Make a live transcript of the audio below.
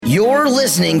You're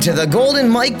listening to the Golden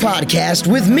Mike Podcast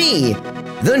with me,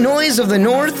 the Noise of the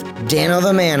North, Dano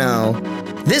the Mano.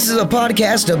 This is a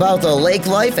podcast about the lake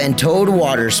life and towed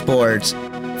water sports,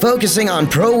 focusing on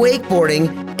pro wakeboarding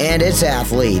and its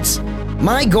athletes.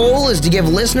 My goal is to give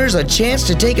listeners a chance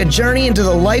to take a journey into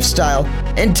the lifestyle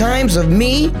and times of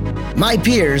me, my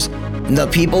peers, and the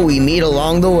people we meet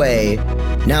along the way.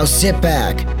 Now sit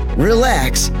back,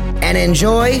 relax, and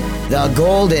enjoy the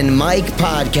Golden Mike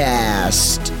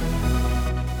Podcast.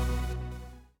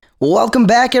 Welcome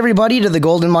back, everybody, to the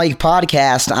Golden Mike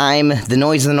Podcast. I'm the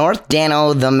Noise of the North,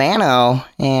 Dano the Mano,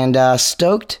 and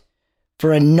stoked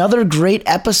for another great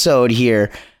episode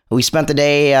here. We spent the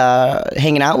day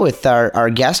hanging out with our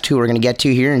guest, who we're going to get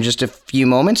to here in just a few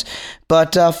moments.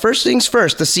 But first things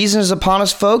first, the season is upon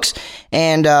us, folks,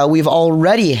 and we've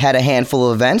already had a handful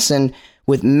of events, and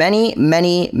with many,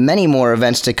 many, many more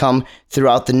events to come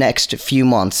throughout the next few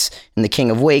months in the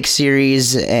King of Wake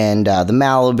series and the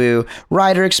Malibu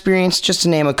Rider Experience, just to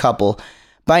name a couple.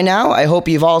 By now, I hope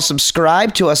you've all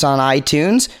subscribed to us on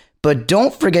iTunes, but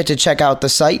don't forget to check out the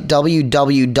site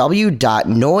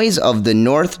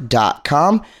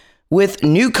www.noiseofthenorth.com with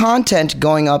new content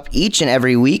going up each and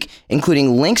every week,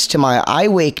 including links to my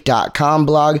iwake.com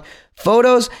blog,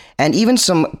 photos, and even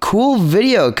some cool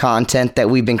video content that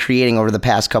we've been creating over the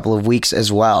past couple of weeks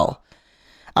as well.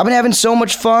 I've been having so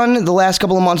much fun the last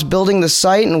couple of months building the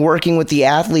site and working with the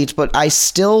athletes, but I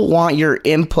still want your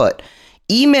input.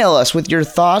 Email us with your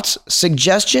thoughts,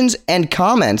 suggestions, and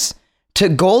comments to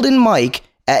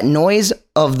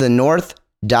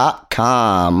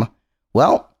goldenmike@noiseofthenorth.com.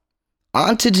 Well,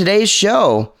 on to today's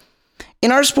show.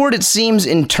 In our sport, it seems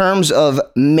in terms of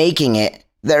making it,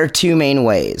 there are two main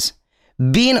ways: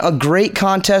 being a great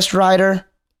contest rider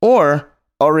or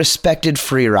a respected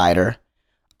free rider.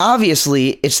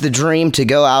 Obviously, it's the dream to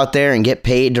go out there and get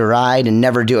paid to ride and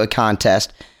never do a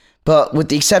contest. But with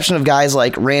the exception of guys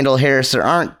like Randall Harris, there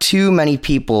aren't too many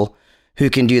people who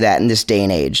can do that in this day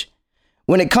and age.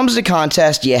 When it comes to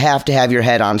contest, you have to have your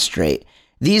head on straight.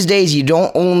 These days, you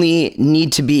don't only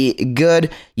need to be good,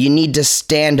 you need to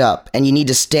stand up, and you need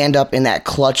to stand up in that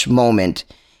clutch moment.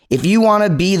 If you want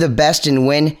to be the best and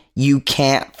win, you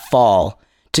can't fall.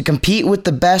 To compete with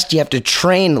the best, you have to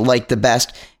train like the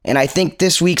best, and I think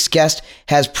this week's guest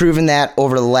has proven that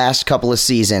over the last couple of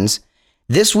seasons.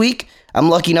 This week, I'm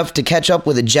lucky enough to catch up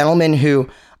with a gentleman who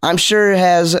I'm sure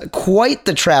has quite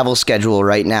the travel schedule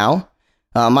right now.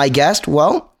 My guest,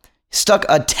 well, stuck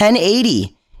a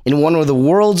 1080 in one of the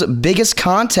world's biggest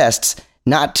contests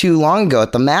not too long ago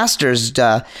at the Masters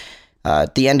at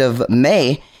the end of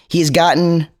May. He's got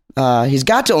to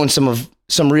own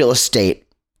some real estate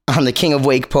on the King of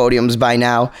Wake podiums by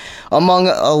now. Among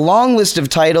a long list of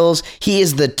titles, he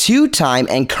is the two-time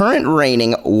and current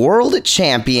reigning world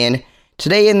champion.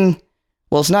 Today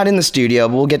it's not in the studio,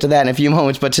 but we'll get to that in a few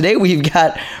moments. But today we've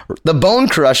got the bone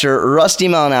crusher, Rusty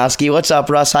Malinoski. What's up,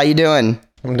 Russ? How you doing?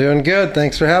 I'm doing good.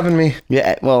 Thanks for having me.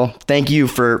 Yeah, well, thank you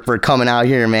for coming out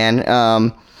here, man.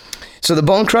 So the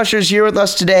Bone Crusher's here with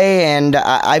us today, and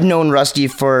I've known Rusty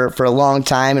for a long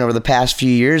time, and over the past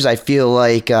few years, I feel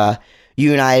like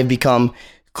you and I have become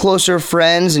closer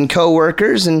friends and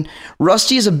co-workers, and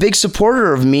Rusty is a big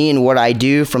supporter of me and what I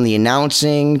do, from the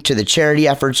announcing to the charity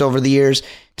efforts over the years.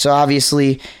 So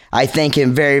obviously, I thank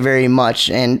him very, very much.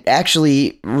 And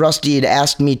actually, Rusty had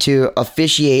asked me to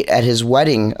officiate at his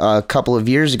wedding a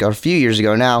few years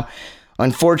ago now.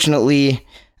 Unfortunately,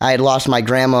 I had lost my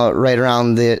grandma right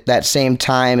around that same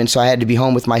time, and so I had to be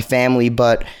home with my family.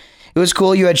 But it was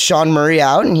cool. You had Sean Murray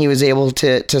out, and he was able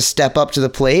to step up to the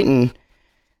plate.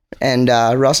 And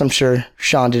Russ, I'm sure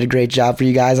Sean did a great job for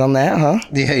you guys on that, huh?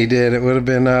 Yeah, he did. It would have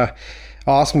been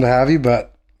awesome to have you, but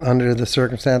under the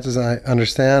circumstances, I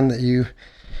understand that you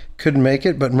couldn't make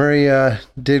it. But Murray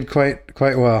did quite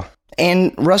well.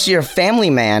 And Russ, you're a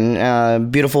family man,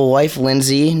 beautiful wife,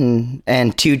 Lindsay,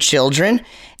 and two children.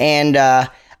 And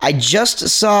I just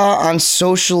saw on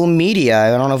social media,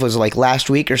 I don't know if it was like last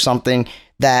week or something,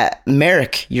 that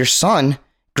Merrick, your son,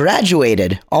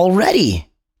 graduated already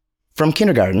from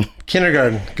kindergarten.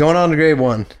 Going on to grade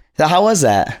 1. So how was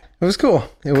that? It was cool.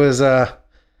 It was,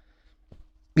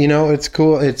 it's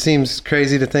cool. It seems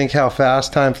crazy to think how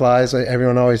fast time flies.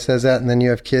 Everyone always says that, and then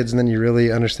you have kids, and then you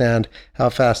really understand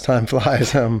how fast time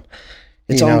flies.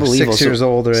 It's unbelievable. 6 years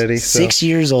old already. 6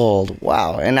 years old.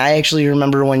 Wow. And I actually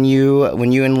remember when you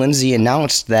and Lindsay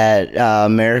announced that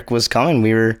Merrick was coming,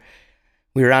 we were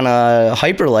on a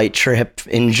Hyperlight trip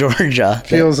in Georgia.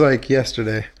 Feels like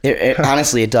yesterday. It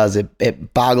honestly, it does.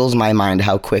 It boggles my mind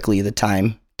how quickly the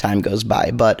time goes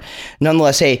by. But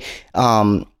nonetheless, hey,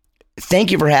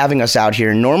 thank you for having us out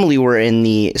here. Normally we're in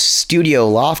the studio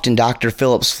loft in Dr.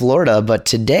 Phillips, Florida, but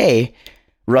today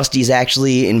Rusty's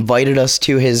actually invited us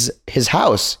to his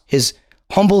house, his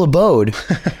humble abode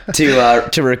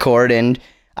to record, and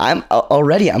I'm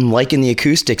liking the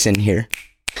acoustics in here.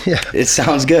 Yeah. It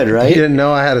sounds good, right? You didn't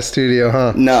know I had a studio,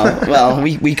 huh? No. Well,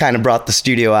 we kind of brought the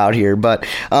studio out here, but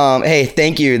hey,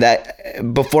 thank you.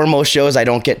 That before most shows, I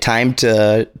don't get time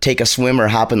to take a swim or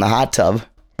hop in the hot tub.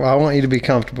 Well, I want you to be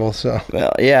comfortable, so.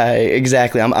 Well, yeah,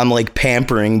 exactly. I'm like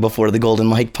pampering before the Golden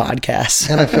Mike podcast.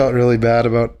 And I felt really bad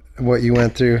about what you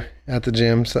went through at the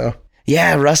gym, so.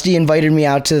 Yeah, Rusty invited me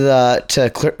out to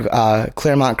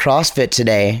Claremont CrossFit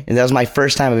today, and that was my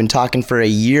first time. I've been talking for a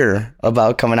year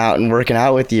about coming out and working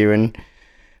out with you. And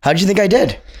how did you think I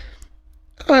did?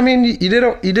 I mean, you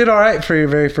did all right for your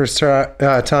very first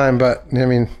time, but I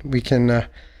mean, we got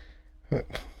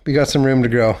some room to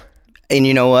grow. And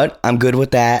you know what? I'm good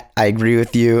with that. I agree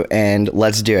with you, and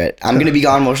let's do it. I'm going to be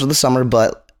gone most of the summer,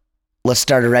 but let's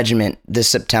start a regiment this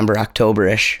September,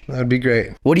 October-ish. That'd be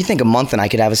great. What do you think, a month and I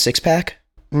could have a six-pack?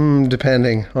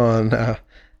 Depending on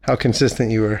how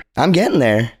consistent you were. I'm getting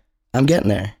there.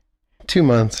 2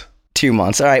 months. 2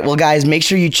 months. All right. Well, guys, make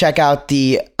sure you check out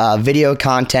the video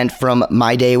content from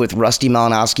my day with Rusty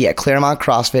Malinoski at Claremont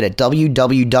CrossFit at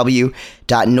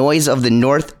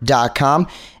www.noiseofthenorth.com.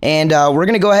 And we're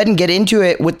going to go ahead and get into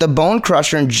it with the Bone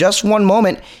Crusher in just one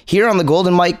moment here on the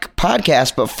Golden Mike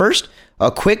podcast. But first, a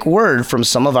quick word from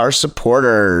some of our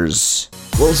supporters.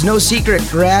 Well, it's no secret,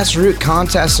 grassroots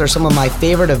contests are some of my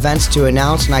favorite events to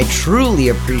announce, and I truly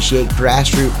appreciate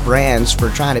grassroots brands for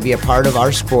trying to be a part of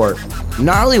our sport.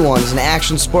 Gnarly One is an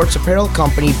action sports apparel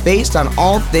company based on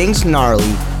all things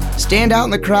gnarly. Stand out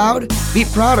in the crowd, be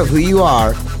proud of who you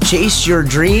are, chase your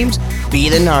dreams, be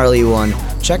the Gnarly One.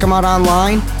 Check them out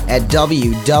online at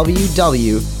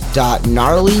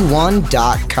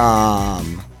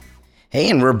www.gnarlyone.com. Hey,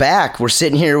 and we're back. We're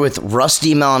sitting here with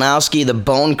Rusty Malinoski, the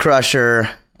Bone Crusher.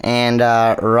 And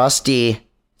Rusty,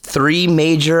 3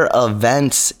 major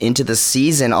events into the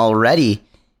season already.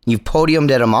 You've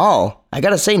podiumed at them all. I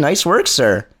gotta say, nice work,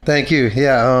 sir. Thank you.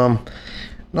 Yeah,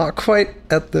 not quite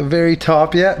at the very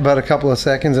top yet, but a couple of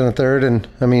seconds and a third. And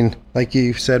I mean, like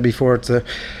you said before, it's a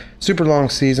super long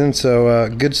season, so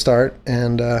good start,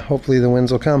 and hopefully the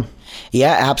wins will come.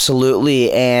 Yeah,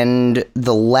 absolutely. And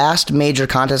the last major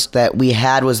contest that we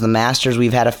had was the Masters.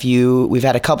 We've had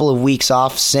a couple of weeks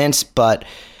off since, but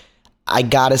I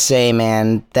gotta say,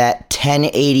 man, that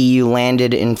 1080 you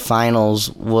landed in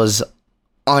finals was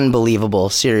unbelievable.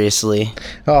 Seriously.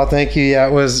 Oh, thank you. Yeah,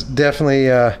 it was definitely,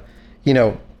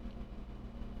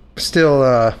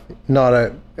 still not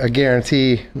a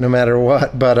guarantee no matter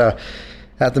what, but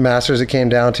at the Masters it came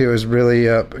down to, it was really,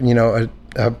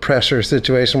 a pressure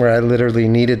situation where I literally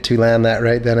needed to land that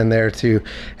right then and there to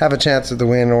have a chance at the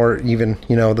win or even,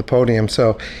 the podium.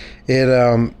 So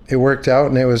it worked out,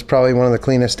 and it was probably one of the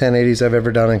cleanest 1080s I've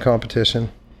ever done in competition.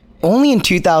 Only in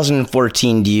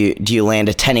 2014 do you land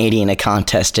a 1080 in a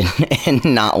contest and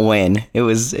not win.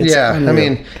 It's yeah, unreal. I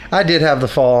mean, I did have the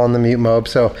fall on the mute mob,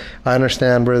 so I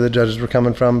understand where the judges were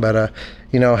coming from, but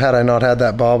had I not had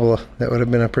that bobble, that would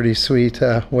have been a pretty sweet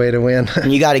way to win.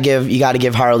 And you got to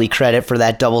give Harley credit for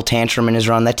that double tantrum in his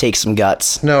run. That takes some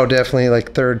guts. No, definitely,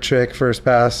 like third trick, first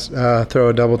pass, throw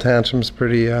a double tantrum's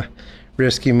pretty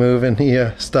risky move, and he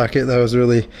stuck it. That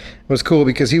was cool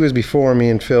because he was before me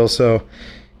and Phil, so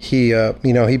he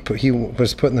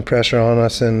was putting the pressure on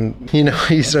us, and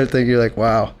you start thinking, you're like,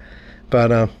 wow,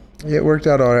 but it worked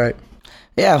out all right.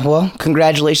 Yeah, well,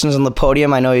 congratulations on the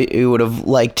podium. I know you would have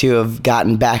liked to have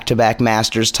gotten back-to-back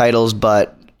Masters titles,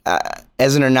 but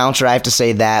as an announcer, I have to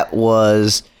say that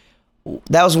was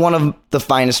one of the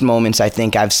finest moments I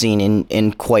think I've seen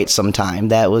in quite some time.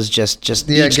 That was just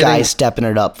each guy stepping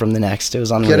it up from the next. It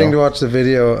was unreal. Getting to watch the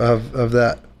video of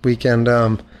that weekend,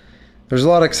 there's a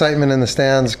lot of excitement in the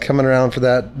stands coming around for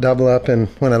that double up, and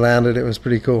when I landed, it was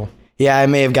pretty cool. Yeah, I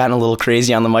may have gotten a little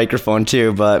crazy on the microphone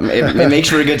too, but it makes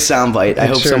for a good soundbite. I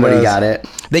hope sure somebody got it.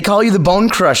 They call you the Bone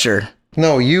Crusher.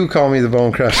 No, you call me the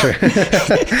Bone Crusher.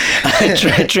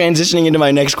 Transitioning into my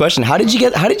next question, how did you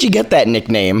get that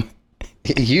nickname?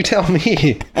 You tell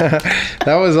me.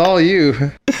 That was all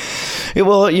you.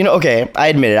 Well, okay, I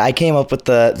admit it. I came up with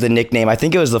the nickname. I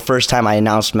think it was the first time I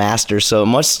announced Masters, so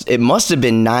it must have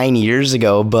been 9 years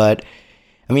ago. But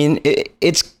I mean,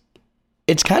 it's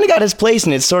kind of got its place,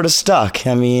 and it's sort of stuck.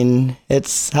 I mean,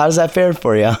 how does that fare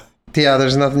for you? Yeah,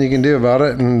 there's nothing you can do about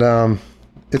it, and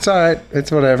it's all right.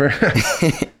 It's whatever.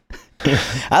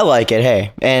 I like it.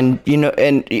 Hey, and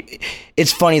and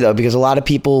it's funny though, because a lot of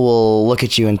people will look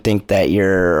at you and think that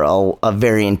you're a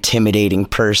very intimidating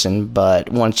person, but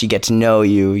once you get to know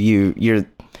you're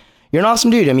an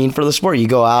awesome dude. I mean, for the sport, you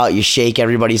go out, you shake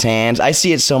everybody's hands. I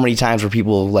see it so many times where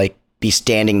people like be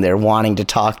standing there wanting to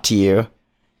talk to you.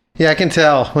 Yeah, I can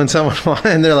tell when someone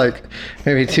and they're like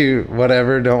maybe too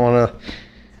whatever, don't want to.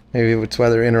 Maybe it's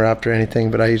whether interrupt or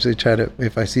anything, but I usually try to,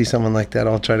 if I see someone like that,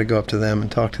 I'll try to go up to them and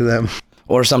talk to them.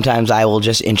 Or sometimes I will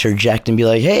just interject and be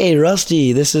like, hey,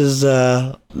 Rusty, this is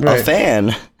a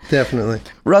fan. Definitely.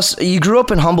 Russ, you grew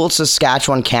up in Humboldt,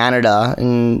 Saskatchewan, Canada,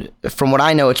 and from what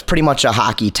I know, it's pretty much a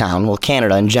hockey town. Well,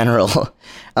 Canada in general.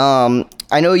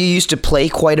 I know you used to play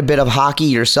quite a bit of hockey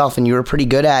yourself, and you were pretty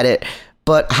good at it.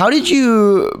 But how did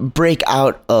you break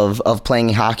out of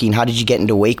playing hockey, and how did you get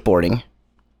into wakeboarding?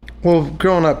 Well,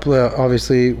 growing up,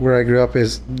 obviously, where I grew up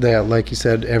is that, like you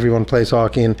said, everyone plays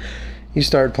hockey, and you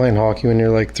start playing hockey when you're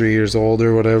like 3 years old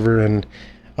or whatever, and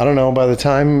I don't know, by the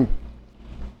time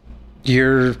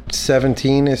you're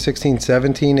 16,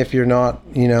 17, if you're not,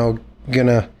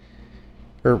 gonna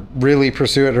or really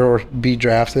pursue it or be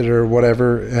drafted or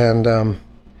whatever, and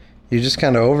you're just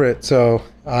kind of over it. So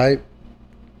I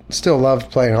still love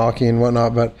playing hockey and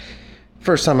whatnot, but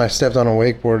first time I stepped on a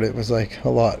wakeboard, it was like a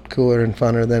lot cooler and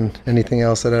funner than anything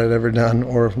else that I'd ever done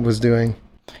or was doing.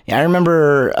 Yeah, I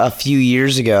remember a few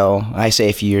years ago, I say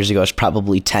a few years ago, it's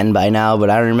probably 10 by now,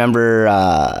 but I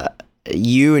remember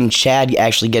you and Chad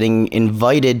actually getting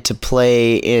invited to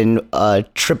play in a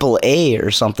AAA or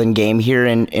something game here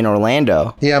in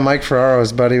Orlando. Yeah, Mike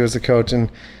Ferraro's buddy was the coach, and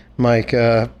Mike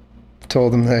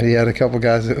told him that he had a couple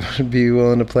guys that would be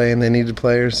willing to play and they needed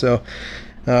players, so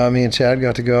me and Chad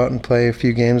got to go out and play a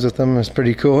few games with them. It was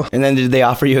pretty cool. And then did they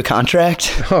offer you a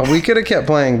contract? Oh, we could have kept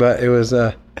playing, but it was,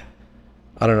 I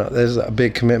don't know, there's a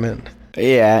big commitment.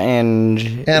 Yeah, and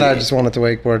I just wanted to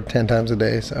wakeboard 10 times a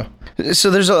day, so.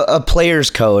 So there's a player's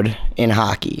code in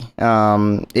hockey.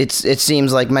 It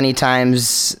seems like many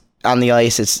times on the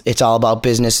ice, it's all about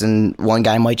business, and one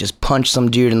guy might just punch some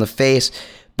dude in the face.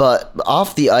 But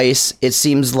off the ice, it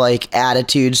seems like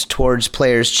attitudes towards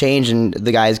players change, and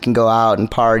the guys can go out and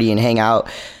party and hang out.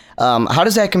 How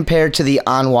does that compare to the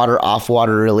on-water,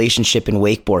 off-water relationship in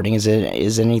wakeboarding?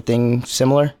 Is anything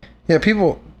similar? Yeah,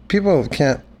 people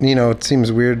can't, it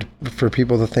seems weird for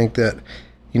people to think that,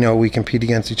 we compete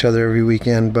against each other every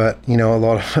weekend, but, a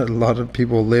lot of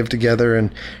people live together,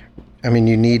 and, I mean,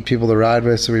 you need people to ride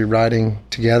with, so we're riding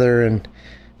together and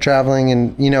traveling,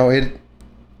 and,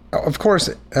 of course,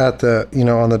 at the,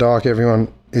 on the dock, everyone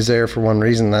is there for one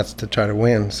reason, that's to try to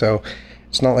win. So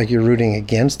it's not like you're rooting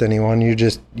against anyone.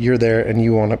 You're there and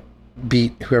you want to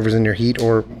beat whoever's in your heat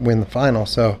or win the final.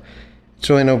 So it's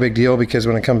really no big deal, because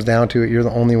when it comes down to it, you're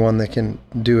the only one that can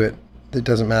do it. It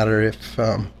doesn't matter if,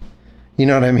 you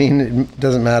know what I mean? It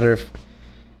doesn't matter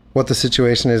what the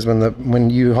situation is when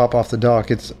you hop off the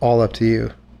dock. It's all up to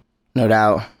you. No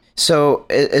doubt. So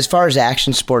as far as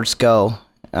action sports go,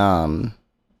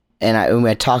 and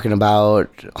we're talking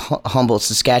about Humboldt,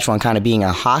 Saskatchewan kind of being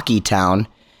a hockey town.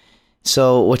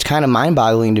 So what's kind of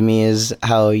mind-boggling to me is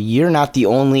how you're not the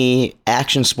only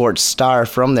action sports star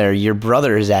from there. Your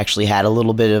brother has actually had a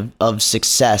little bit of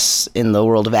success in the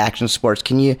world of action sports.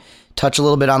 Can you touch a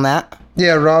little bit on that?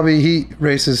 Yeah, Robbie, he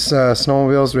races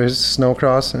snowmobiles, races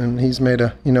snowcross, and he's made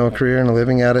a career and a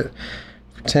living at it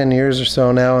for 10 years or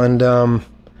so now. And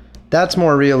that's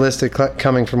more realistic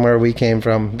coming from where we came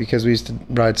from, because we used to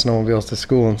ride snowmobiles to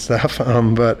school and stuff.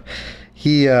 But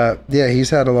he's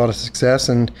had a lot of success,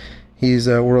 and he's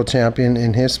a world champion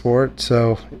in his sport.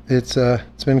 So it's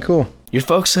been cool. Your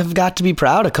folks have got to be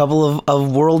proud. A couple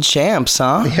of world champs,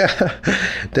 huh? Yeah,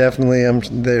 definitely.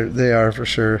 They are for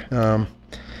sure.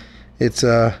 It's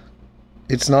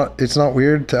not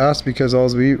weird to us, because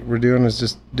all we were doing is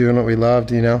just doing what we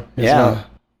loved.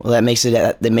 Well, that makes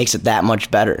it that much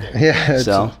better. Yeah.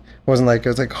 So it wasn't like I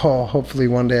was like, oh, hopefully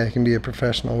one day I can be a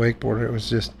professional wakeboarder. It was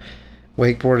just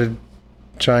wakeboarded,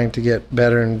 trying to get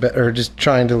better and better, or just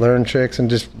trying to learn tricks, and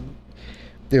just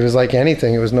it was like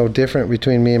anything. It was no different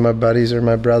between me and my buddies or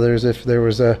my brothers. If there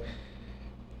was a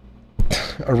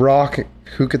rock,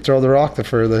 who could throw the rock the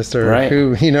furthest, or right.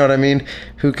 Who, you know what I mean?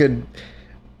 Who could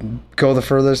go the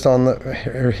furthest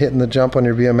or hitting the jump on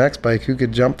your BMX bike, who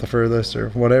could jump the furthest, or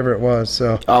whatever it was.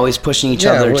 So always pushing each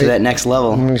other to that next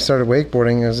level. When we started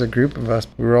wakeboarding as a group of us,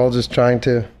 we were all just trying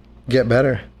to get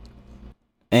better.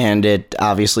 And it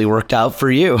obviously worked out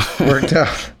for you. Worked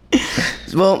out.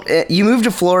 Well, you moved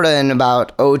to Florida in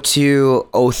about 02,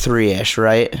 03-ish,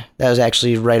 right? That was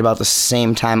actually right about the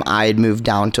same time I had moved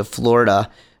down to Florida.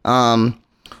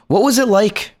 What What was it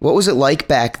like? What was it like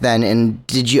back then? And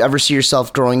did you ever see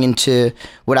yourself growing into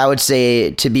what I would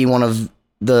say to be one of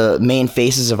the main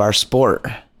faces of our sport?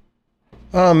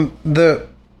 The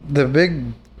big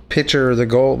picture, the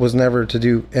goal was never to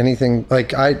do anything.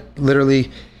 Like, I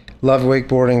literally loved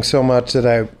wakeboarding so much that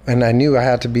I knew I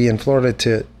had to be in Florida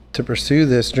to pursue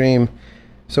this dream.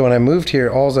 So when I moved here,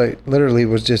 I literally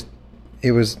was just,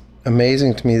 it was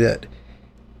amazing to me that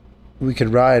we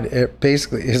could ride it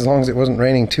basically, as long as it wasn't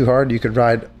raining too hard, you could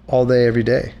ride all day, every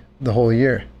day, the whole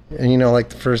year. And, like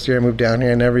the first year I moved down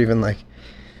here, I never even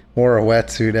wore a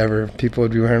wetsuit ever. People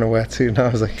would be wearing a wetsuit, and I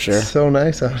was like, sure. It's so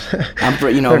nice out there.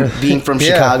 Being from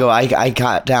Chicago, I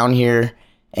got down here,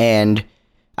 and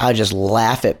I would just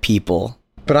laugh at people.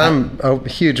 But I'm a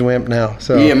huge wimp now.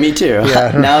 So yeah, me too.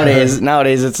 Yeah.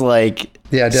 Nowadays it's like,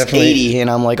 yeah, definitely 80, and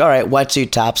I'm like, all right,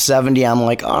 wetsuit top. 70, I'm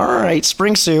like, all right,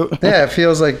 spring suit. Yeah, it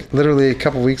feels like literally a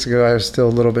couple weeks ago I was still a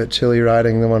little bit chilly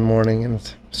riding the one morning, and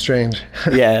it's strange.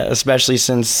 Yeah, especially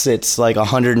since it's like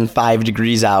 105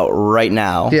 degrees out right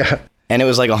now. Yeah. And it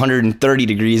was like 130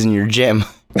 degrees in your gym.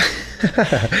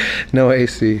 No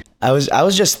AC. I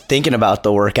was just thinking about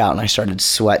the workout, and I started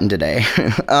sweating today.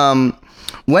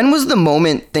 When was the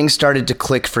moment things started to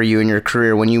click for you in your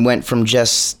career, when you went from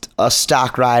just a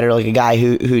stock rider, like a guy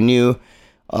who knew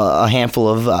a handful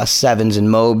of sevens and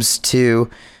mobs, to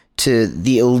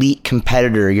the elite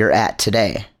competitor you're at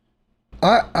today?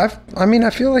 I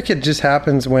feel like it just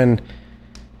happens when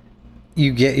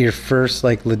you get your first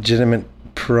legitimate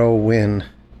pro win.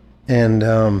 And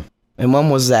when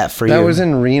was that for you? That was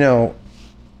in Reno,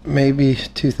 maybe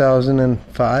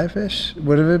 2005-ish,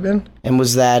 would have it been? And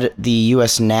was that the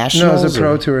U.S. Nationals? No, it was a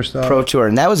Pro Tour stop. Pro Tour.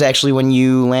 And that was actually when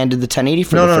you landed the 1080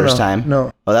 for the first time?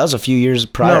 No. Oh, that was a few years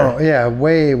prior. No, yeah,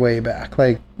 way, way back.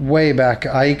 Way back.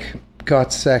 Ike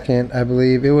got second, I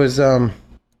believe. It was...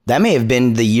 That may have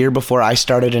been the year before I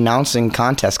started announcing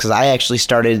contests, because I actually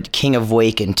started King of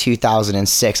Wake in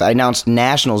 2006. I announced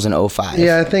Nationals in 2005.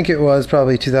 Yeah, I think it was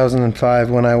probably 2005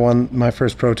 when I won my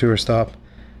first Pro Tour stop.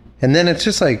 And then it's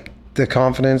just the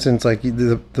confidence, and it's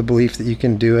the belief that you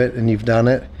can do it and you've done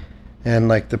it. And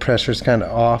the pressure's kind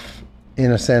of off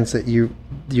in a sense that you're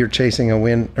chasing a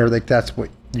win, or that's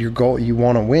what your goal, you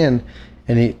want to win,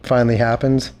 and it finally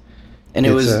happens. And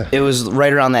it was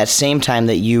right around that same time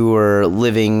that you were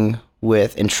living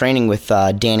with and training with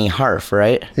Danny Harf,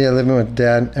 right? Yeah, living with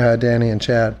Danny and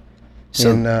Chad.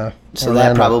 So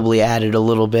that probably added a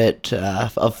little bit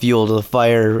of fuel to the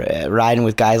fire, riding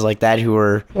with guys like that who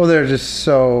were... Well, they're just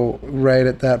so right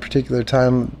at that particular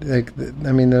time.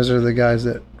 Those are the guys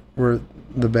that were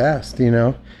the best,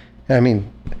 At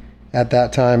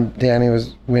that time, Danny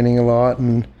was winning a lot,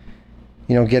 and,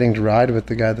 getting to ride with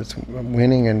the guy that's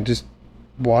winning and just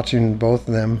watching both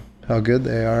of them, how good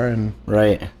they are. And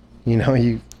right.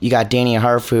 You got Danny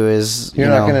Harf, who is... You're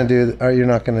not going to do the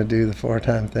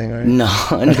 4-time thing, are you? No.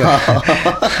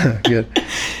 Good.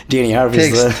 Danny Harf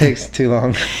takes too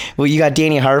long. Well, you got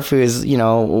Danny Harf, who is,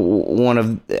 one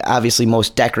of obviously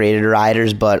most decorated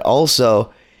riders, but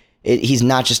also he's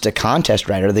not just a contest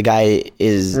rider. The guy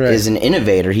is an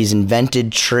innovator. He's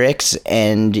invented tricks,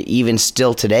 and even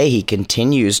still today, he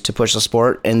continues to push the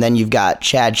sport. And then you've got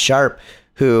Chad Sharp,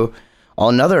 who...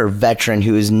 another veteran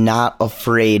who is not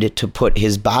afraid to put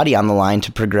his body on the line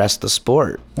to progress the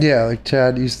sport. Yeah,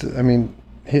 Chad used to,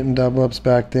 hitting double ups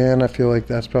back then, I feel like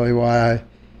that's probably why I,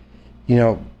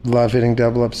 love hitting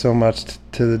double ups so much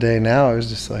to the day now. It was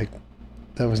just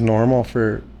that was normal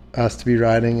for us to be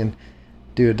riding and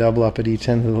do a double up at each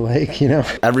end of the lake,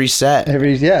 Every set.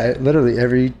 Literally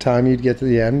every time you'd get to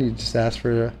the end, you'd just ask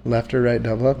for a left or right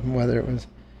double up, whether it was...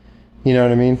 You know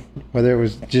what I mean? Whether it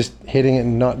was just hitting it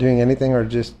and not doing anything, or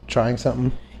just trying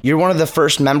something. You're one of the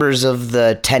first members of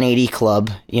the 1080 club.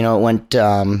 It went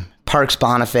Parks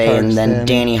Bonifay, and then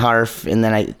Danny Harf, and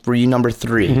then were you number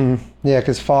 3? Mm-hmm. Yeah,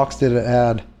 because Fox did an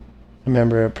ad. I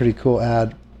remember a pretty cool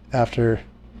ad after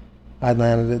I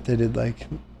landed it. They did the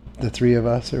 3 of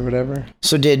us or whatever.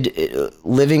 So did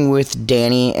living with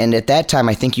Danny, and at that time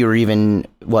I think you were even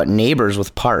neighbors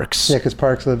with Parks. Yeah, because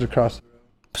Parks lived across the road.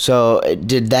 So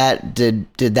did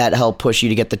that help push you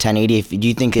to get the 1080? Do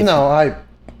you think? No, I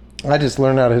just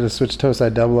learned how to hit a switch toe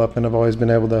side double up, and I've always been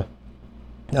able to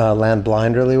land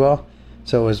blind really well.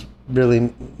 So it was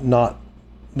really not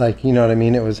you know what I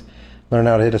mean. It was learn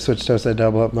how to hit a switch toe side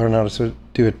double up, learn how to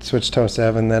do a switch toe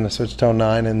 7, then a switch toe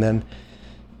 9, and then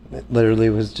it literally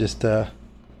was just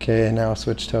okay, now a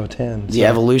switch toe 10. The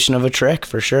evolution of a trick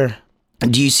for sure.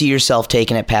 Do you see yourself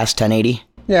taking it past 1080?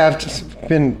 Yeah, I've just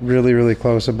been really, really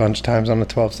close a bunch of times on the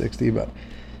 1260, but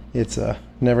it's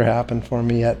never happened for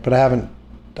me yet. But I haven't,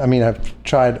 I've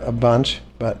tried a bunch,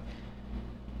 but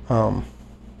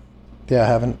I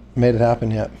haven't made it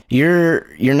happen yet. You're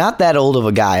not that old of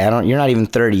a guy. You're not even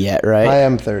 30 yet, right? I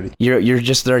am 30. You're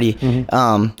just 30.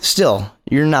 Mm-hmm. Still,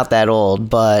 you're not that old,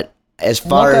 but as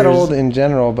far not that as old in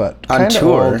general, but on kind of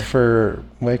tour old for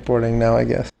wakeboarding now, I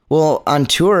guess. Well, on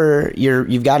tour,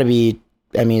 you've got to be.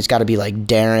 I mean, it's got to be like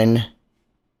Darren,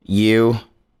 you.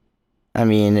 I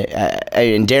mean,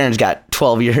 and Darren's got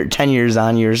 10 years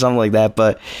on you or something like that.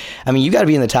 But I mean, you got to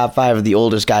be in the top 5 of the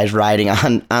oldest guys riding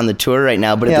on the tour right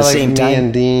now. But at the like same time, me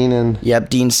and Dean and yep,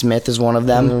 Dean Smith is one of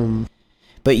them.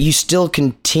 But you still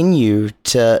continue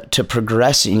to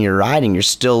progress in your riding. You're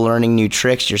still learning new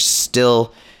tricks. You're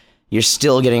still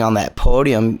getting on that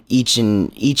podium each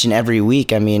and every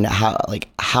week. I mean,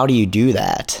 how do you do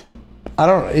that?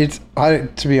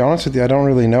 To be honest with you, I don't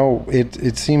really know.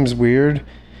 It seems weird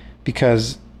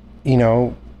because, you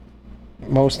know,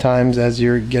 most times as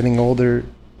you're getting older,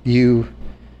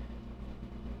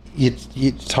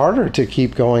 it's harder to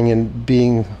keep going and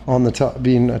being on the top,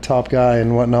 being a top guy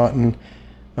and whatnot. And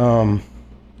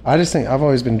I just think I've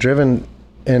always been driven,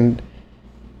 and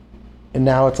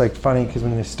now it's like funny because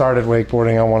when I started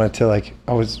wakeboarding, I wanted to, like,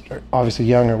 I was obviously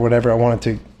young or whatever. I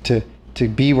wanted to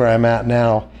be where I'm at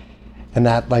now, and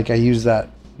that, like, I use that,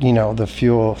 you know, the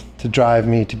fuel to drive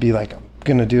me to be like, I'm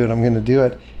gonna do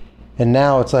it. And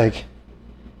now it's like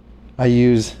I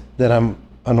use that I'm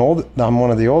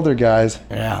one of the older guys,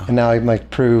 yeah. And now I'm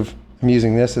like I'm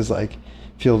using this as like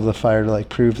fuel to the fire to like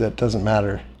prove that it doesn't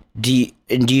matter. Do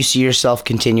you see yourself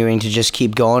continuing to just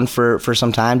keep going for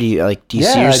some time? Do you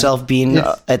see yourself being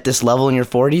at this level in your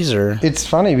 40s, or? It's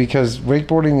funny because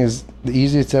wakeboarding is the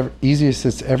easiest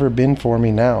it's ever been for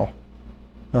me now.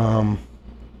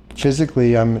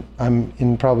 Physically, I'm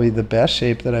in probably the best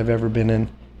shape that I've ever been in,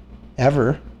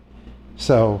 ever.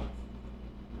 So,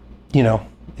 you know,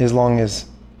 as long as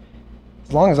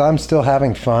I'm still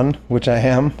having fun, which I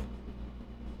am,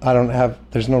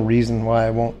 there's no reason why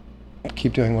I won't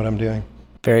keep doing what I'm doing.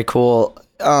 Very cool.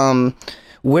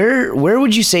 Where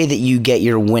would you say that you get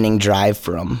your winning drive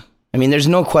from? I mean, there's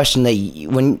no question that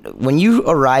when you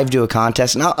arrive to a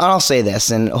contest, and I'll say this,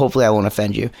 and hopefully I won't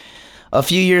offend you. A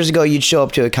few years ago, you'd show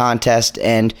up to a contest,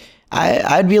 and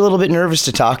I'd be a little bit nervous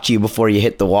to talk to you before you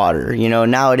hit the water. You know,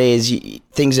 nowadays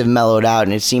things have mellowed out,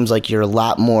 and it seems like you're a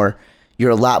lot more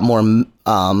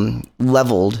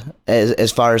leveled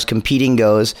as far as competing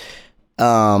goes.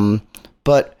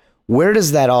 But where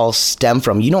does that all stem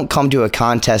from? You don't come to a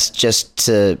contest just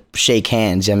to shake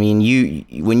hands. I mean, you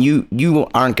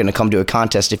aren't going to come to a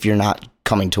contest if you're not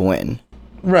coming to win.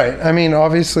 Right. I mean,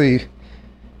 obviously,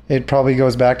 it probably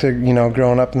goes back to, you know,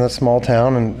 growing up in a small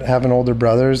town and having older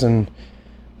brothers and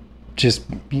just,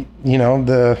 you know,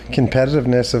 the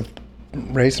competitiveness of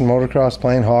racing motocross,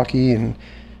 playing hockey, and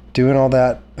doing all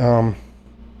that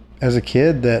as a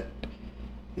kid. That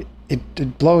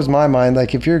it blows my mind.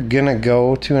 Like, if you're gonna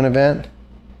go to an event,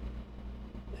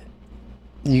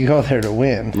 you go there to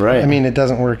win. Right. I mean, it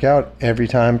doesn't work out every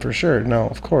time for sure. No,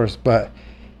 of course. But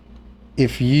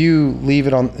if you leave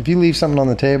something on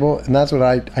the table, and that's what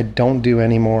I don't do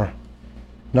anymore.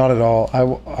 Not at all.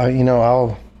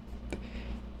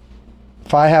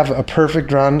 If I have a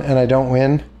perfect run and I don't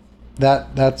win, that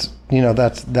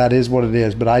is what it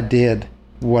is. But I did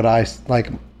what I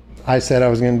said I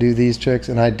was going to do these tricks,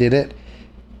 and I did it.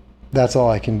 That's all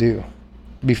I can do.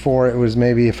 Before, it was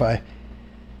maybe if I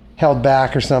held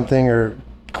back or something, or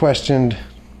questioned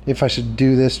if I should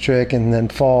do this trick and then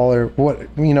fall, or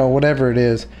whatever it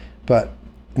is. But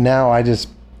now I just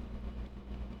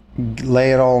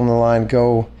lay it all on the line,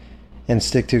 go and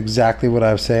stick to exactly what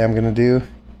I say I'm going to do.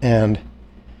 And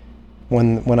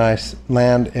when I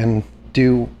land and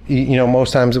do,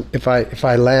 most times if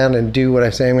I land and do what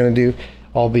I say I'm going to do,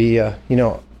 I'll be,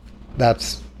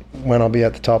 that's when I'll be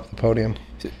at the top of the podium.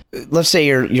 Let's say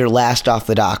you're last off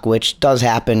the dock, which does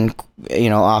happen,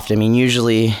 often. I mean,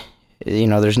 usually,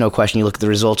 there's no question. You look at the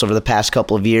results over the past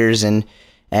couple of years, and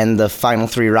the final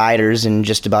 3 riders in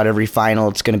just about every final,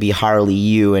 it's going to be Harley,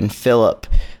 you, and Phillip.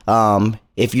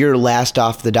 If you're last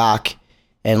off the dock,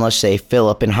 and let's say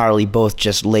Phillip and Harley both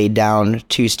just laid down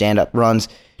 2 stand-up runs,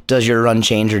 does your run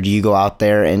change, or do you go out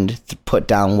there and put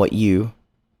down what you...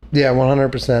 Yeah,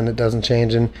 100%. It doesn't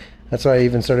change, and that's why I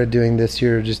even started doing this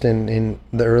year, just in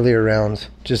the earlier rounds,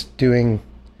 just doing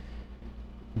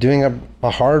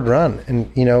a hard run.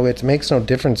 And it makes no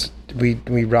difference. We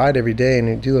ride every day and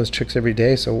we do those tricks every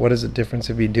day, so what is the difference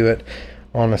if you do it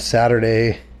on a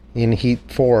Saturday in heat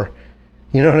 4?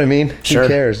 You know what I mean? Sure. Who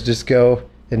cares? Just go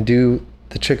and do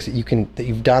the tricks that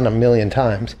you've done a million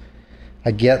times.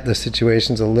 I get the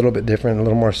situation's a little bit different, a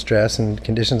little more stress, and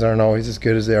conditions aren't always as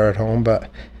good as they are at home, but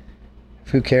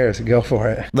who cares? Go for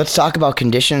it. Let's talk about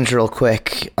conditions real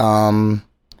quick.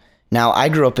 Now, I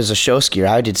grew up as a show skier.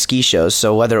 I did ski shows,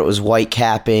 so whether it was white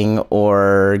capping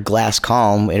or glass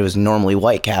calm, it was normally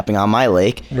white capping on my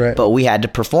lake, right. But we had to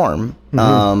perform.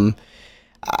 Mm-hmm.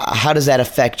 How does that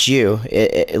affect you?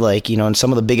 Like, you know, in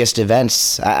some of the biggest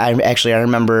events, I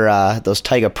remember those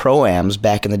Taiga Pro-Ams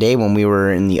back in the day when we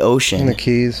were in the ocean. In the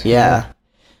Keys. Yeah.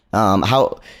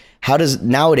 How does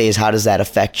that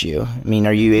affect you? I mean,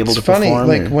 are you able to perform? It's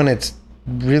funny, like when it's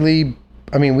really,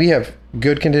 I mean, we have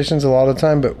good conditions a lot of the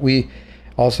time, but we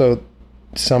also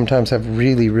sometimes have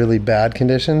really, really bad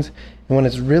conditions. And when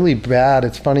it's really bad,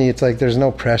 it's funny, it's like there's no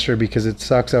pressure because it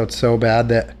sucks out so bad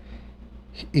that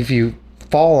if you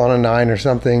fall on a 9 or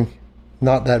something,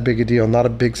 not that big a deal, not a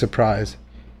big surprise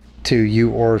to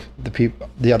you or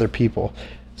the other people.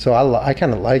 So I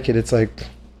kind of like it. It's like,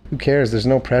 who cares? There's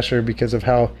no pressure because of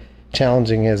how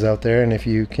challenging it is out there. And if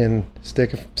you can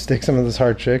stick some of those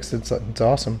hard tricks, it's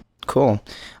awesome. Cool.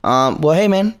 Well, hey,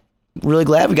 man, really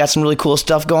glad we got some really cool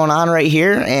stuff going on right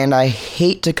here. And I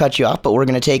hate to cut you off, but we're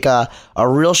going to take a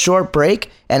real short break.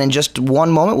 And in just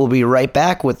one moment, we'll be right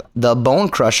back with the bone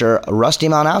crusher, Rusty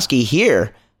Malinoski,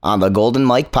 here on the Golden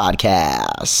Mike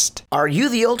Podcast. Are you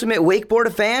the ultimate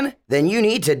wakeboarder fan? Then you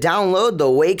need to download the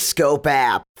Wake Scope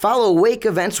app. Follow wake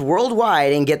events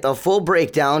worldwide and get the full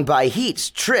breakdown by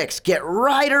heats, tricks, get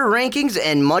rider rankings,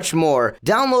 and much more.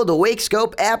 Download the Wake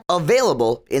Scope app,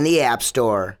 available in the App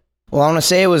Store. Well, I want to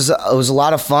say it was a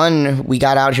lot of fun. We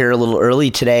got out here a little early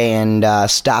today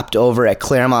and stopped over at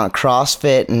Claremont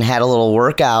CrossFit and had a little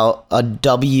workout, a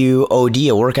WOD,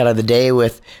 a workout of the day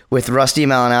with Rusty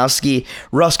Malinoski.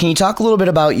 Russ, can you talk a little bit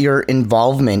about your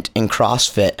involvement in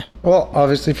CrossFit? Well,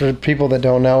 obviously, for people that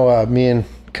don't know, me and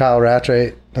Kyle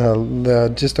Rattray,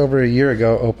 just over a year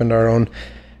ago, opened our own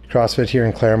CrossFit here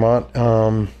in Claremont.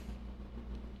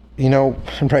 You know,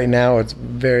 right now it's a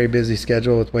very busy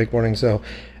schedule with wakeboarding, so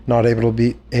not able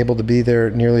to be there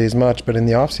nearly as much. But in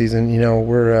the off season, you know,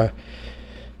 we're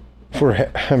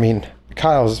I mean,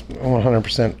 Kyle's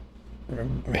 100%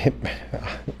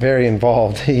 very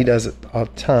involved. He does it a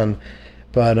ton.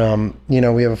 But you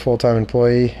know, we have a full-time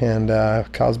employee, and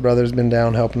Kyle's brother's been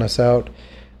down helping us out.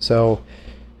 So,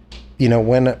 you know,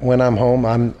 when I'm home,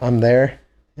 I'm there.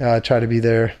 I try to be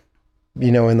there,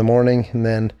 you know, in the morning, and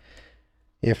then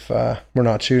if we're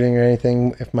not shooting or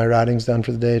anything, if my riding's done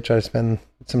for the day, try to spend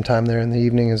some time there in the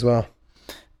evening as well.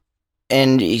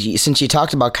 And since you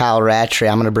talked about Kyle Rattray,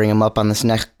 I'm going to bring him up on this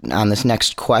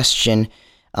next question.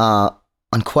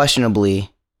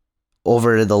 Unquestionably,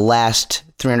 over the last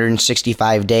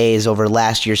 365 days, over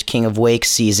last year's King of Wake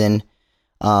season,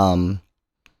 I've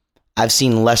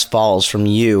seen less falls from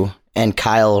you and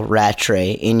Kyle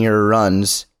Rattray in your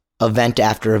runs, event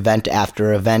after event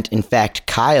after event. In fact,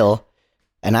 Kyle,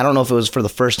 and I don't know if it was for the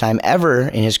first time ever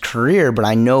in his career, but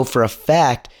I know for a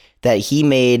fact that he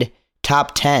made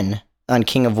top 10 on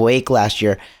King of Wake last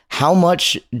year. How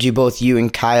much do both you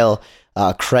and Kyle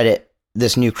credit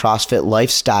this new CrossFit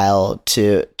lifestyle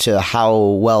to how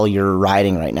well you're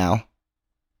riding right now?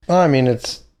 Well, I mean,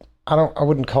 I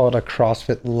wouldn't call it a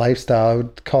CrossFit lifestyle. I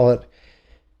would call it,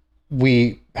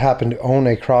 we happen to own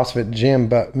a CrossFit gym,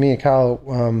 but me and Kyle,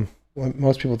 what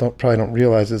most people probably don't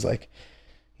realize is, like,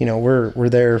 you know, we're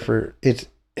there for it.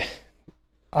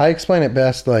 I explain it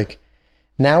best, like,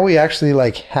 now we actually,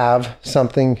 like, have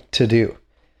something to do,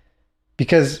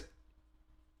 because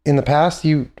in the past,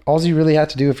 all you really had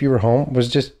to do if you were home was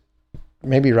just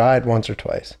maybe ride once or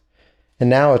twice. And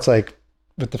now it's like,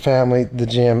 with the family, the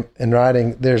gym, and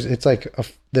riding, there's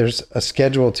a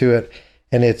schedule to it,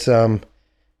 and it's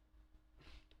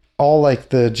all, like,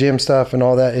 the gym stuff and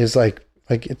all that is like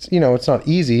it's, you know, it's not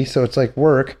easy, so it's like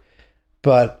work.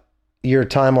 But your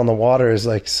time on the water is,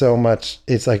 like, so much,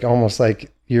 it's like almost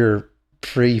like your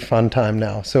free fun time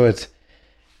now. So it's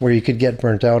where you could get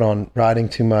burnt out on riding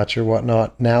too much or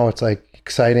whatnot. Now it's, like,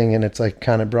 exciting, and it's, like,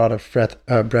 kind of brought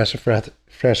a breath of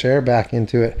fresh air back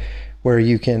into it, where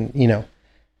you can, you know,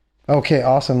 okay,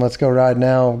 awesome, let's go ride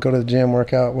now, go to the gym,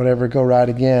 work out, whatever, go ride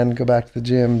again, go back to the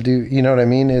gym, you know what I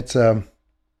mean? It's,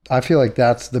 I feel like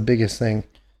that's the biggest thing.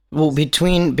 Well,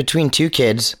 between two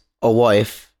kids, a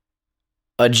wife,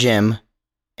 a gym,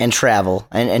 and travel,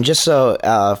 and just so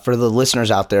for the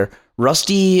listeners out there,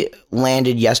 Rusty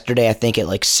landed yesterday, I think, at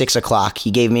like 6:00. He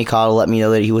gave me a call to let me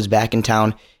know that he was back in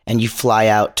town, and you fly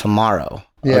out tomorrow.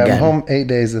 Yeah, again. I'm home 8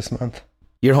 days this month.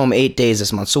 You're home 8 days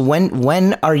this month. So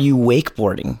when are you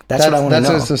wakeboarding? That's what I want to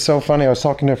know. That's so funny. I was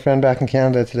talking to a friend back in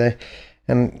Canada today,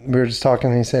 and we were just talking,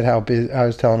 and he said how busy. I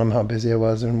was telling him how busy I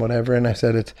was and whatever, and I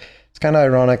said it's kind of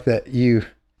ironic that you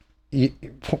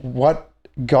what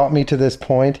got me to this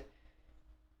point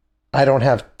I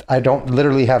don't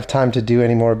literally have time to do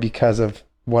anymore because of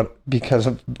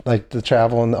like the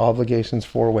travel and the obligations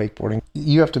for wakeboarding.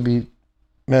 You have to be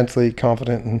mentally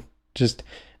confident and just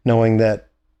knowing that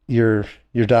you're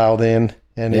dialed in,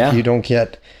 and if you don't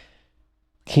get,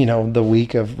 the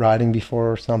week of riding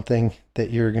before or something,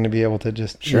 that you're going to be able to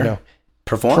just,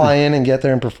 perform, fly in and get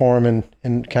there and perform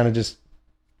and kind of just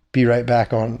be right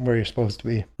back on where you're supposed to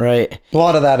be. Right. A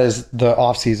lot of that is the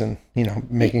off season,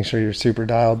 making sure you're super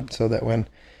dialed so that when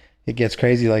it gets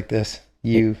crazy like this,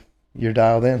 you're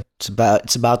dialed in. It's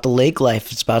about the lake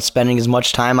life. It's about spending as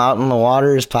much time out in the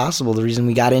water as possible. The reason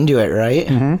we got into it, right?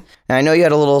 Mm-hmm. And I know you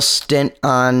had a little stint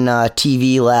on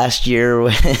TV last year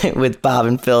with Bob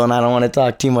and Phil, and I don't want to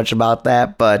talk too much about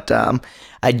that, but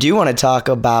I do want to talk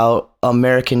about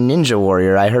American Ninja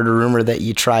Warrior. I heard a rumor that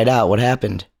you tried out. What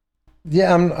happened?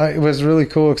 Yeah, it was a really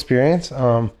cool experience.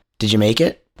 Did you make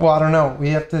it? Well, I don't know. We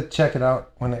have to check it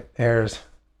out when it airs.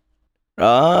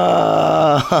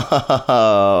 Oh,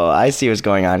 I see what's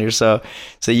going on here. So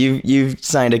you've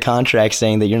signed a contract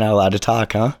saying that you're not allowed to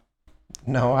talk, huh?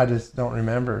 No, I just don't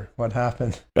remember what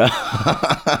happened.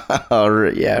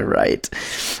 Oh, yeah, right.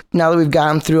 Now that we've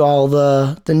gotten through all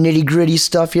the nitty gritty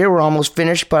stuff here, we're almost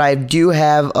finished, but I do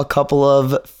have a couple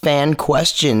of fan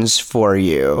questions for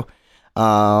you.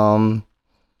 And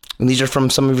these are from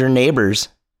some of your neighbors,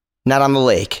 not on the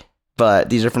lake,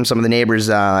 but these are from some of the neighbors.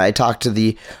 I talked to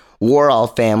the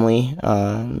Warall family,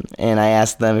 and I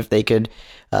asked them if they could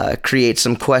create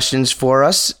some questions for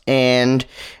us. And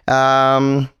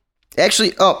actually,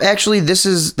 this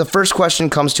is the first question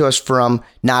comes to us from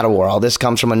not a Warall. This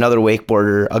comes from another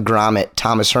wakeboarder, a grommet,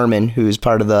 Thomas Herman, who's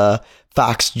part of the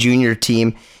Fox Junior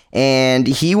team. And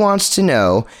he wants to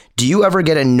know, do you ever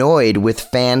get annoyed with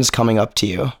fans coming up to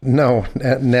you? No,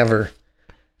 never.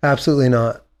 Absolutely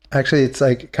not. Actually, it's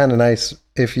like kind of nice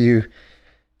if you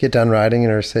get done riding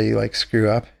or say you like screw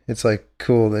up. It's like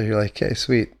cool that you're like, okay,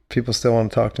 sweet. People still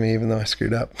want to talk to me even though I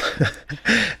screwed up.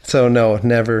 So no,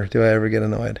 never do I ever get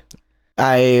annoyed.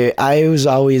 I was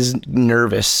always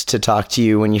nervous to talk to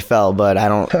you when you fell, but I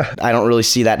don't really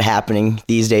see that happening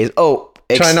these days.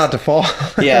 Try not to fall.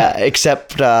 Yeah,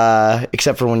 except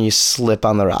for when you slip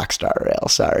on the Rockstar rail.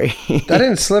 Sorry. I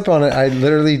didn't slip on it. I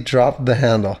literally dropped the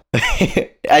handle.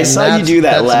 I saw you do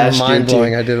that last year. Mind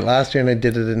blowing. I did it last year and I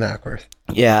did it in Ackworth.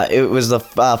 Yeah, it was the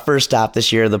first stop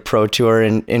this year, the Pro Tour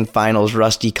in finals.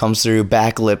 Rusty comes through,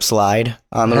 back lip slide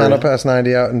on the handle past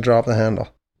 90 out and drop the handle.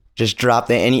 Just drop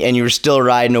the and you were still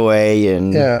riding away.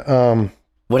 And yeah.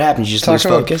 What happened? You just lose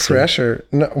focus? Pressure.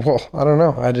 No, well, I don't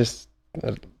know. I just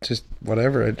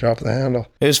whatever. I dropped the handle.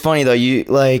 It was funny though. You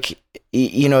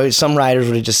some riders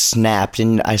would have just snapped,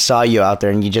 and I saw you out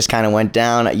there, and you just kind of went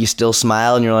down. You still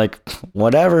smile, and you're like,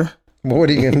 whatever. What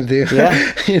are you gonna do?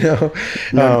 Yeah.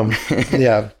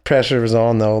 Yeah. Pressure was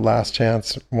on though. Last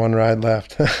chance. One ride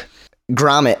left.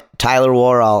 Grommet Tyler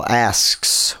Warall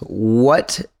asks,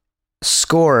 what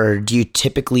score do you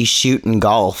typically shoot in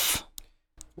golf?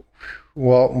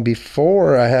 Well,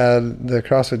 before I had the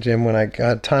CrossFit gym, when I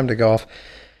got time to golf,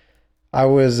 I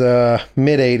was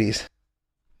mid 80s.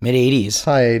 Mid 80s?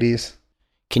 High 80s.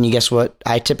 Can you guess what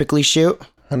I typically shoot?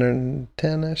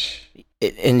 110-ish.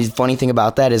 And the funny thing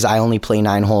about that is I only play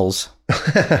 9 holes.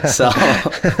 So,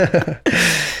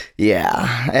 yeah,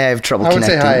 I have trouble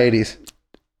connecting. I would say high 80s.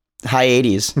 High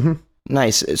 80s? Mm-hmm.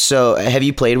 Nice. So, have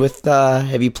you played with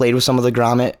some of the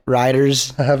grommet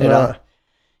riders? I have not.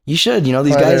 You should. These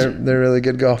guys... They're really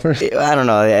good golfers. I don't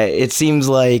know. It seems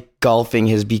like golfing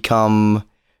has become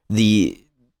the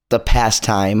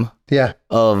pastime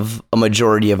of a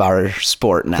majority of our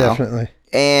sport now. Definitely.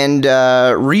 And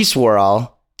Reese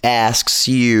Warall asks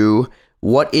you,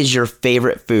 what is your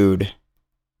favorite food?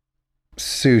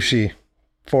 Sushi,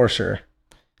 for sure.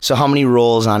 So how many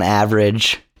rolls on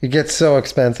average? It gets so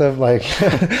expensive. Like,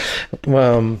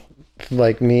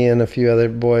 like me and a few other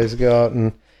boys go out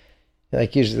and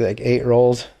usually 8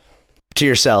 rolls. To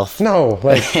yourself? No,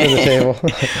 for the table.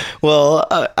 Well,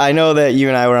 I know that you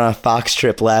and I were on a Fox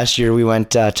trip last year. We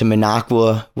went to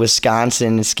Minocqua,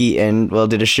 Wisconsin, and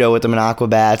did a show with the Minocqua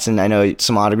Bats, and I know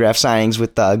some autograph signings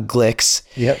with Glicks.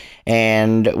 Yep.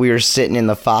 And we were sitting in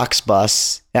the Fox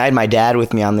bus. I had my dad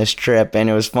with me on this trip, and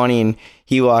it was funny. And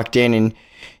he walked in, and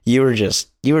you were just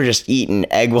eating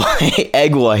egg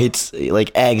whites,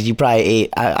 like eggs. You probably ate,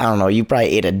 I don't know, you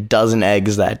probably ate a dozen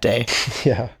eggs that day.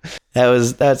 Yeah.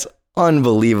 That's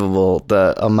unbelievable,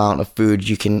 the amount of food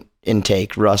you can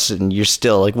intake, Russ. And you're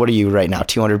still what are you right now,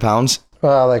 200 pounds?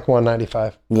 Well,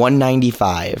 195.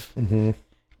 195. Mm-hmm. And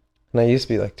I used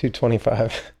to be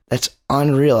 225. That's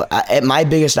unreal. At my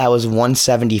biggest, I was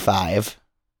 175.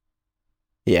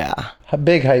 Yeah. A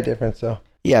big height difference, though.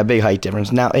 Yeah, big height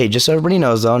difference. Now, hey, just so everybody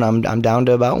knows, though, I'm down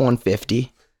to about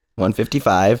 150,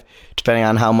 155, depending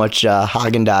on how much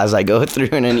Haagen-Dazs I go through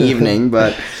in an evening.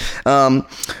 But, well,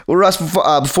 Russ,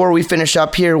 before we finish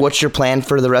up here, what's your plan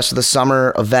for the rest of the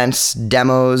summer? Events,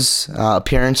 demos,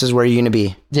 appearances? Where are you going to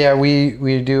be? Yeah,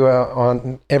 we do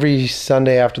on every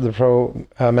Sunday after the Pro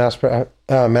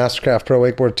Mastercraft Pro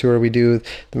Wakeboard Tour, we do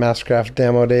the Mastercraft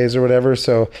demo days or whatever.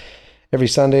 So every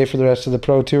Sunday for the rest of the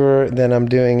Pro Tour, then I'm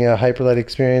doing a Hyperlight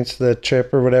Experience, the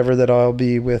trip or whatever that I'll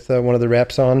be with one of the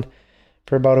reps on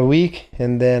for about a week,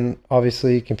 and then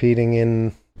obviously competing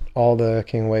in all the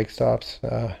King Wake stops,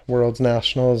 Worlds,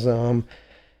 Nationals, the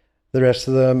rest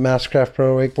of the Mastercraft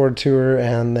Pro Wakeboard Tour,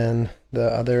 and then the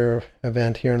other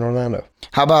event here in Orlando.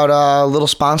 How about a little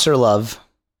sponsor love?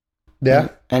 Yeah.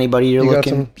 Anybody you're you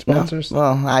looking? Got some sponsors? No?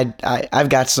 Well, I've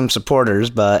got some supporters,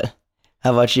 but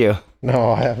how about you?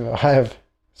 No, I have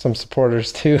some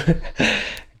supporters too.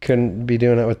 Couldn't be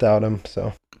doing it without them.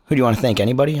 So who do you want to thank?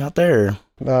 Anybody out there?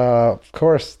 Of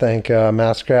course, thank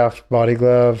Mastercraft, Body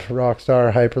Glove,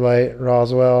 Rockstar, Hyperlight,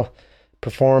 Roswell,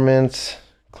 Performance,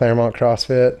 Claremont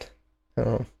CrossFit.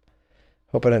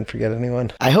 Hope I didn't forget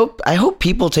anyone. I hope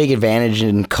people take advantage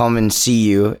and come and see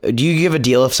you. Do you give a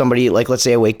deal if somebody, like let's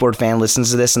say a wakeboard fan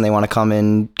listens to this and they want to come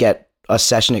and get a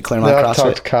session at Claremont CrossFit? I'll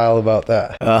talk to Kyle about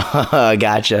that.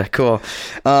 Gotcha. Cool.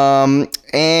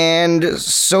 And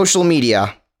social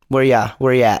media. Where you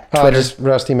at? Twitter? Just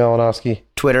Rusty Malinoski.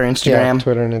 Twitter, Instagram? Yeah,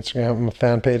 Twitter and Instagram. I'm a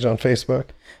fan page on Facebook.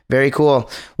 Very cool.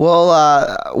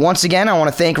 Well, once again, I want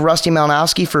to thank Rusty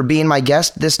Malinoski for being my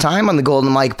guest this time on the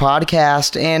Golden Mike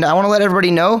podcast. And I want to let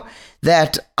everybody know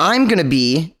that I'm going to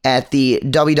be at the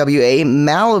WWA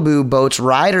Malibu Boats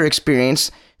Rider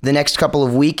Experience the next couple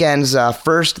of weekends.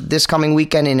 First, this coming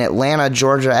weekend in Atlanta,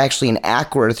 Georgia, actually in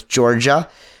Ackworth, Georgia,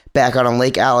 back out on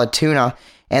Lake Allatoona.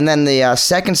 And then the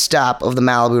second stop of the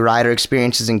Malibu Rider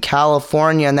Experience is in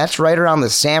California, and that's right around the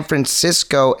San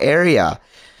Francisco area.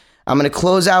 I'm going to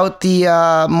close out the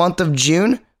month of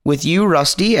June with you,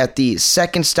 Rusty, at the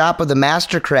second stop of the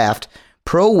Mastercraft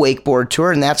Pro Wakeboard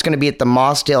Tour, and that's going to be at the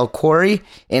Mossdale Quarry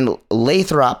in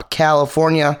Lathrop,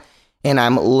 California, and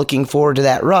I'm looking forward to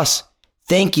that. Russ,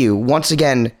 thank you once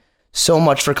again so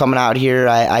much for coming out here.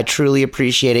 I truly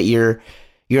appreciate it. You're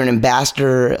an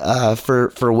ambassador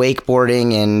for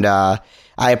wakeboarding, and I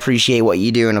appreciate what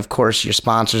you do. And, of course, your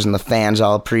sponsors and the fans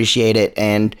all appreciate it.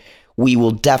 And we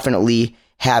will definitely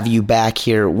have you back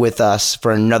here with us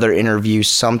for another interview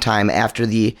sometime after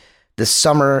the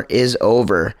summer is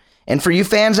over. And for you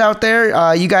fans out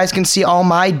there, you guys can see all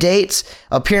my dates,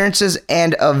 appearances,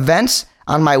 and events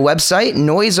on my website,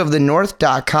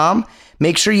 noiseofthenorth.com.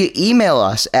 Make sure you email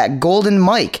us at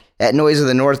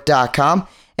goldenmike@noiseofthenorth.com.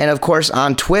 And, of course,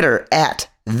 on Twitter at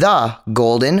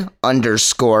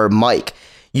 @thegolden_Mike.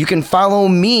 You can follow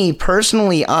me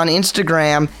personally on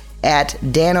Instagram at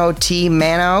Dano T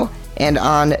Mano and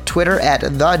on Twitter at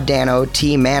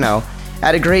 @TheDanoTMano. I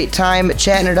had a great time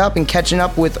chatting it up and catching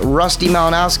up with Rusty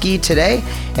Malinoski today,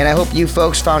 and I hope you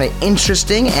folks found it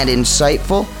interesting and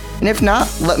insightful. And if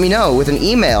not, let me know with an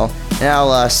email, and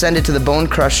I'll send it to the Bone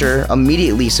Crusher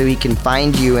immediately so he can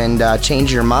find you and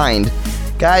change your mind.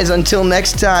 Guys, until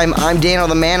next time, I'm Dano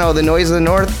the Mano, the Noise of the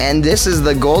North, and this is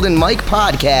the Golden Mike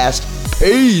Podcast.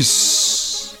 Peace!